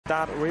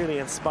that really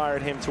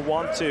inspired him to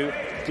want to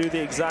do the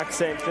exact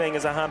same thing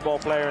as a handball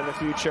player in the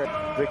future.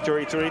 Victor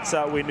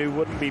Iturriza, we knew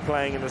wouldn't be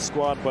playing in the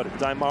squad, but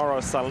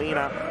Daimaro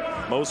Salina,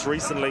 most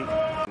recently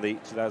in the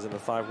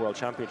 2005 World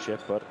Championship,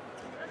 but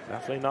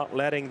definitely not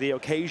letting the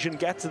occasion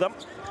get to them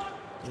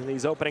in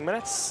these opening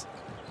minutes.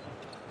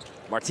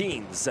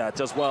 Martins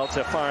does well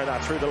to fire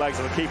that through the legs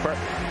of the keeper.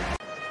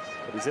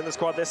 But he's in the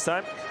squad this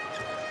time.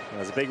 He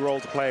has a big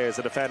role to play as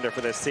a defender for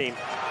this team.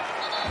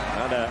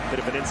 And a bit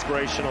of an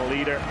inspirational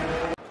leader.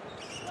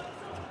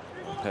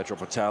 Pedro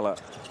Portela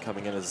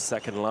coming in as a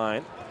second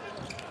line.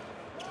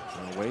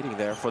 And waiting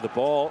there for the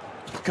ball.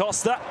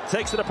 Costa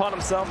takes it upon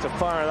himself to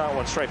fire that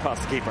one straight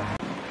past the keeper.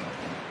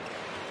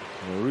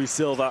 Rui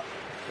Silva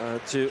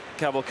to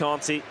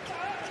Cavalcanti.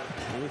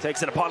 He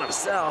takes it upon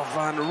himself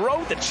and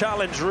rode the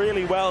challenge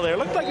really well there.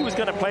 Looked like he was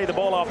going to play the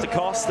ball off to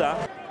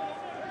Costa.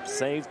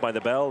 Saved by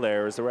the bell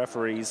there as the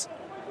referees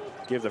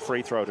give the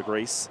free throw to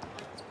Greece.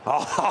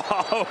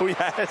 Oh,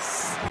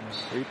 yes!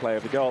 Replay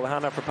of the goal. The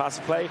handout for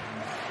passive play.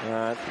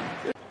 At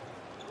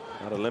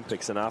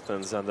Olympics in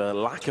Athens, and the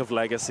lack of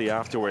legacy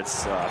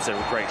afterwards. That's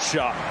a great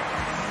shot.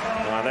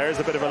 There's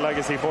a bit of a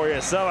legacy for you.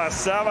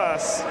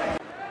 Siga-nos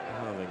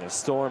having a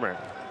stormer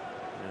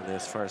in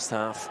this first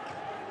half.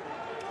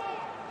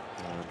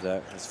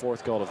 And his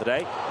fourth goal of the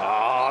day.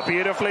 Oh,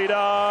 beautifully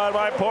done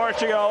by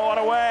Portugal. What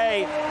a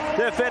way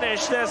to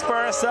finish this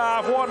first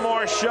half. One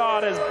more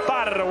shot is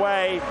batted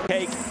away.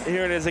 Cake,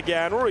 here it is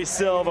again. Rui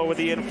Silva with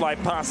the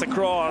in-flight pass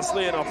across.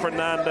 Leonel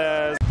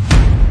Fernandez.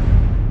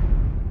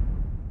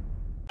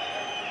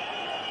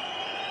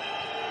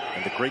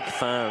 And the Greek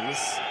fans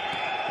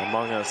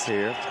among us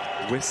here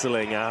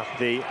whistling at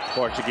the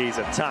Portuguese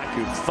attack,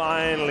 who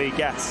finally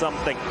gets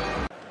something.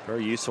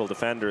 Very useful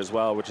defender as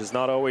well, which is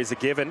not always a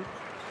given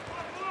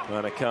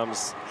when it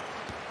comes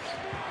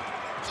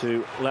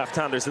to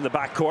left-handers in the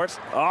backcourt.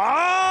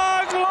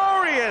 Oh,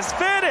 glorious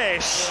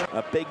finish!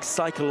 A big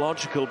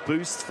psychological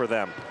boost for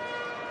them.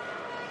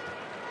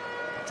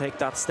 Take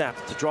that step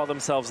to draw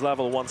themselves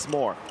level once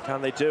more.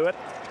 Can they do it?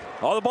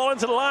 Oh, the ball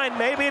into the line,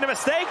 maybe a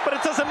mistake, but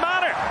it doesn't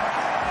matter.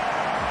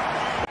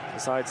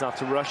 Decides not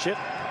to rush it.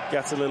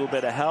 Gets a little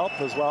bit of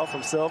help as well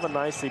from Silva.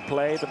 Nicely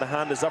played, but the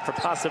hand is up for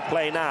passive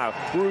play now.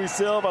 Rui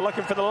Silva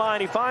looking for the line.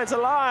 He finds a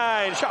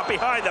line. Shot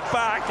behind the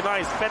back.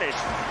 Nice finish.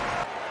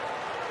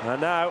 And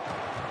now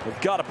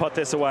we've got to put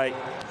this away.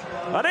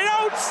 And he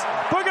notes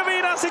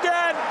Bugavinas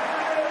again.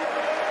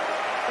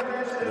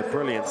 The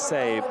brilliant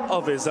save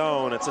of his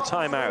own. It's a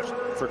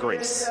timeout for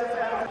Greece.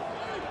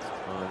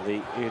 On the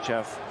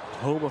EHF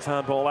Home of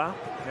Handball app.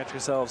 Get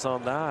yourselves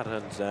on that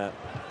and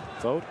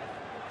vote.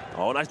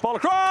 Oh, nice ball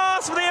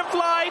across for the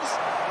in-flight.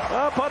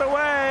 Put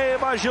away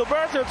by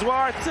Gilberto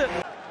Duarte.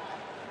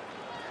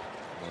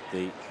 But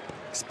the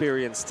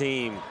experienced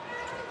team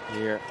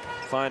here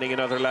finding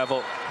another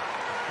level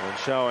and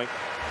showing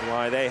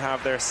why they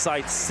have their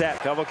sights set.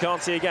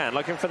 Cavalcanti again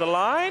looking for the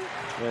line.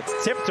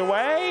 It's tipped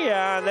away,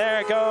 and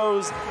there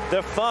goes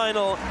the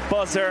final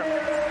buzzer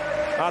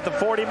at the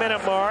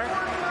 40-minute mark.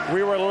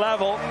 We were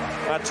level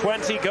at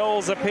 20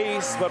 goals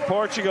apiece, but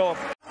Portugal